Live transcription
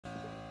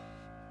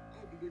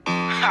Yeah,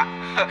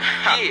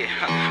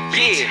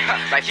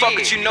 like fuck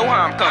it, you know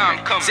how I'm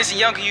coming. Since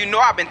younger, you know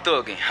I've been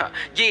thugging.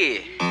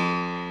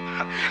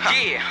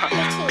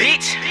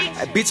 Bitch.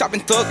 Hey, bitch, I been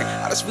thuggin'.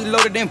 I just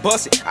reloaded and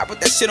busted. I put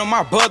that shit on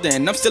my brother,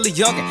 and I'm still a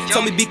youngin'.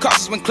 Told me be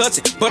cautious when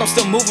clutching, but I'm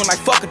still moving like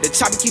fuck it. The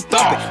chopper keep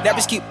thumping, that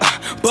bitch keep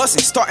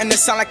bustin'. Starting to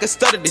sound like a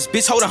stutter. This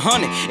bitch hold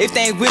 100. If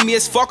they ain't with me,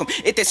 it's fuck 'em.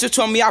 If that shit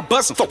on me, I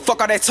bust 'em.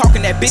 Fuck all that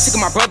talking. That bitch took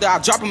my brother, I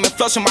drop him and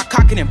flush him. I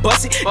cock it and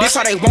bust it. This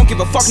how they won't give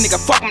a fuck, nigga.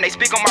 Fuck 'em. They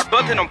speak on my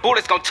brother, and them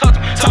bullets gon' touch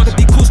 'em. Talk to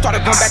be cool,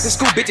 started going back to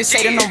school. Bitches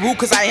say that I'm rude,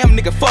 cause I am,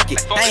 nigga. Fuck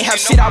it. I ain't have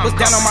shit, I was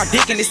down on my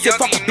dick, and it's still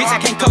fuck a bitch. I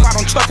can't come out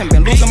on trust him.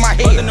 Been losing my head.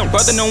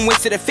 Brother no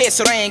went to the fed,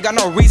 so they ain't got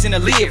no reason to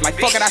live. Like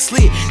fuck it, I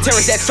slid.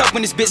 Terrorist that up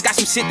when this bitch got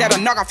some shit that'll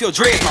knock off your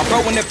dreads. My bro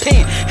in the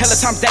pen, hella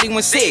times daddy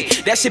went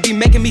sick. That shit be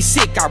making me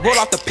sick. I roll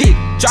off the pig,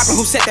 dropping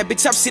who set that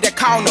bitch up. See that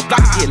car on the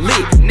block get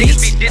lit.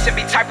 Niggas be dissing,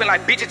 be typing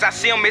like bitches. I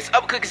see them miss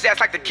up, cook his ass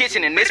like the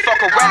kitchen. And this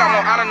fuck around, I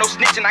don't honor no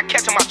snitching. I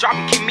catch him, I drop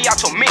him, keep me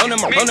out your mix. On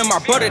my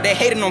brother, they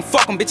hated him,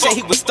 fuck him. Bitch said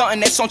he was stunting,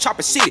 that song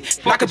chopper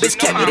shit. Like a bitch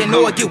kept me, they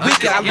know it get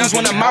wicked. I lose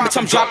one of my bitch,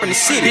 I'm dropping the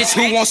shit. Bitch,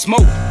 who won't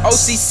smoke?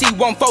 OCC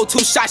 1-4,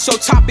 2 shots, your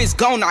chop is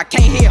gone. I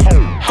can't hear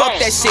home. Fuck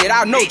that shit,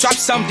 I know. Drop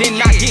some,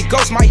 then I get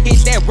ghost, might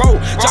hit that roll.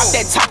 Drop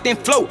that top, then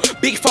flow.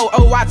 Big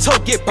 4-0, I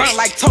told, get burnt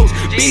like toast.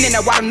 Bean in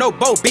that water, no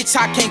boat, bitch,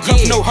 I can't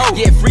come no hoe.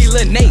 Yeah, free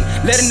Lil Nate,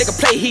 let a nigga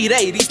play Heat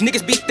A. These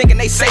niggas be thinking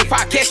they safe,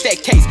 I catch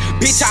that case.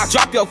 Bitch, I'll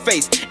drop your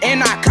face,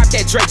 and I cop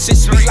that Drake. Shit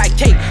sweet like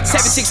cake,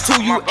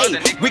 762 you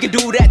 8. We can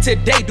do that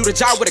today, do the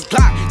job with a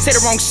Glock. Say the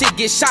wrong shit,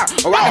 get shot,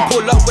 or I can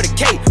pull up with a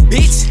K,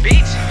 bitch.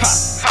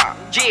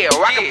 Yeah,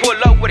 or I can pull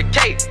up with a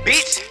K,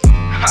 bitch.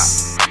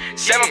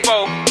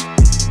 7-4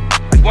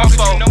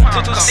 1-4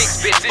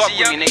 2-2-6, bitch. Fuck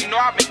with me, nigga. You know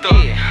I been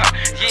thuggin'.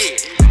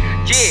 Bitch.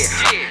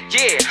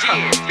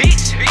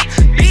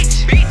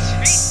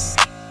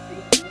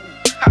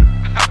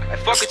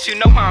 Fuck it, you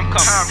know how I'm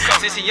coming.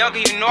 Since you're younger,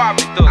 you know I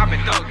been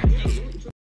thuggin'.